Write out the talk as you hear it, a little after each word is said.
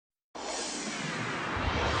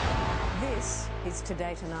This is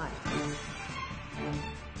Today Tonight.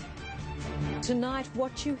 Tonight,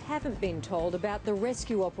 what you haven't been told about the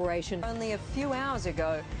rescue operation. Only a few hours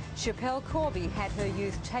ago, Schapelle Corby had her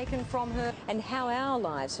youth taken from her, and how our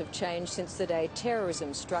lives have changed since the day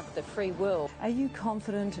terrorism struck the free world. Are you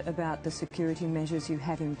confident about the security measures you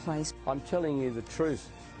have in place? I'm telling you the truth.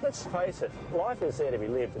 Let's face it, life is there to be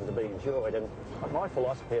lived and to be enjoyed, and my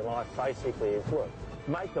philosophy in life basically is, look,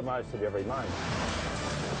 make the most of every moment.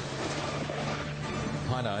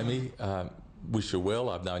 Hi Naomi, wish you well.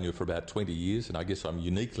 I've known you for about 20 years and I guess I'm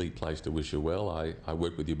uniquely placed to wish you well. I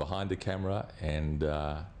work with you behind the camera and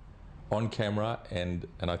on camera, and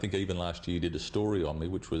I think even last year you did a story on me,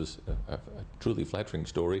 which was a truly flattering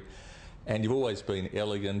story. And you've always been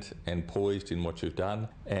elegant and poised in what you've done,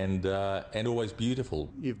 and always beautiful.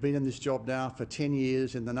 You've been in this job now for 10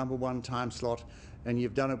 years in the #1 time slot, and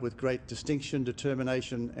you've done it with great distinction,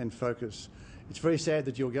 determination and focus. It's very sad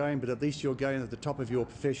that you're going, but at least you're going at the top of your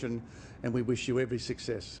profession, and we wish you every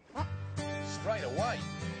success. Straight away.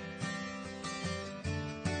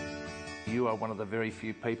 You are one of the very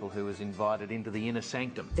few people who was invited into the inner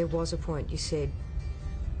sanctum. There was a point you said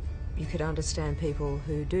you could understand people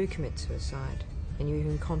who do commit suicide, and you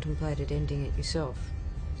even contemplated ending it yourself.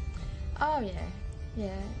 Oh,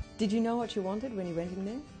 yeah. Did you know what you wanted when you went in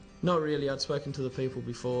there? Not really. I'd spoken to the people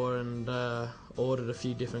before and ordered a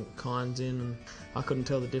few different kinds in, and I couldn't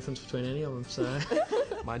tell the difference between any of them, so...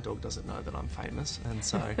 My dog doesn't know that I'm famous, and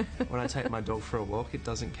so when I take my dog for a walk, it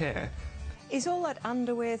doesn't care. Is all that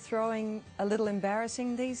underwear throwing a little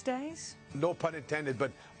embarrassing these days? No pun intended,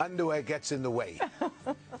 but underwear gets in the way.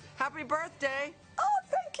 Happy birthday. Oh,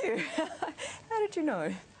 thank you. How did you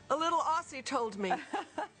know? A little Aussie told me.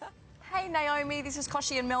 Hey Naomi, this is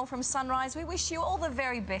Koshi and Mel from Sunrise. We wish you all the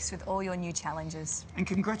very best with all your new challenges. And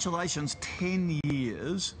congratulations, 10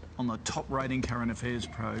 years on the top rating current affairs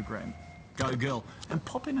program. Go girl. And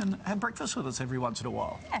pop in and have breakfast with us every once in a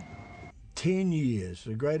while. Yeah. 10 years,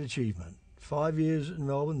 a great achievement. 5 years in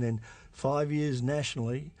Melbourne, then 5 years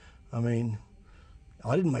nationally. I mean,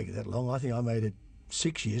 I didn't make it that long. I think I made it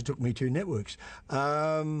 6 years, took me 2 networks.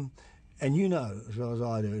 And you know as well as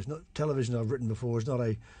I do, it's not television I've written before, it's not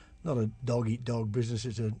a dog-eat-dog business,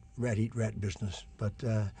 it's a rat-eat-rat business. But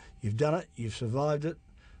you've done it, you've survived it,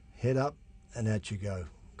 head up and out you go.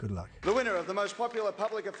 Good luck. The winner of the most popular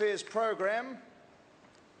public affairs program,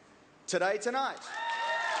 Today Tonight.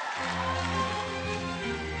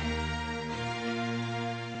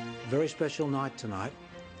 Very special night tonight.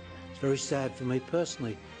 It's very sad for me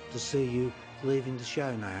personally to see you leaving the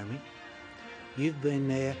show, Naomi. You've been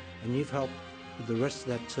there and you've helped with the rest of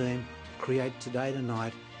that team create Today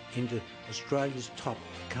Tonight into Australia's top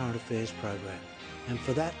current affairs program. And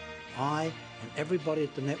for that, I and everybody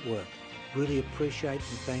at the network really appreciate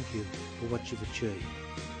and thank you for what you've achieved.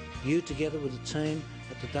 You, together with the team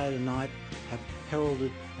at Today Tonight, have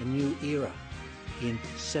heralded a new era in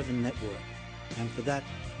 7 Network. And for that,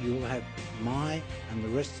 you will have my and the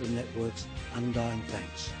rest of the network's undying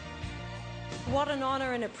thanks. What an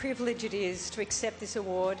honour and a privilege it is to accept this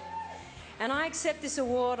award. And I accept this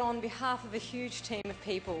award on behalf of a huge team of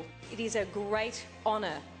people. It is a great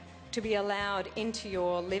honour to be allowed into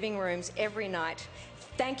your living rooms every night.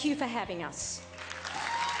 Thank you for having us.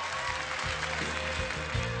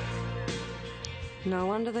 No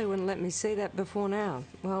wonder they wouldn't let me see that before now.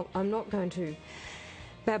 Well, I'm not going to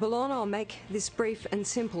babble on. I'll make this brief and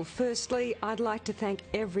simple. Firstly, I'd like to thank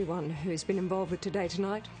everyone who's been involved with Today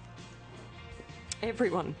Tonight.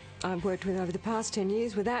 Everyone I've worked with over the past 10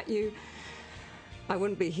 years. Without you, I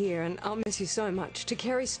wouldn't be here, and I'll miss you so much. To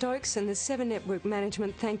Kerry Stokes and the 7 Network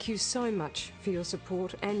management, thank you so much for your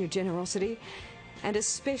support and your generosity, and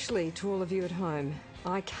especially to all of you at home.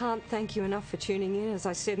 I can't thank you enough for tuning in. As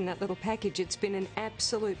I said in that little package, it's been an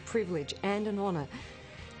absolute privilege and an honour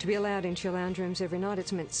to be allowed into your lounge rooms every night.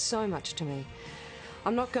 It's meant so much to me.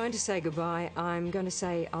 I'm not going to say goodbye. I'm going to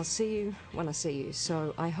say I'll see you when I see you.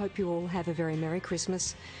 So I hope you all have a very Merry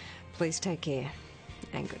Christmas. Please take care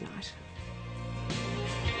and good night.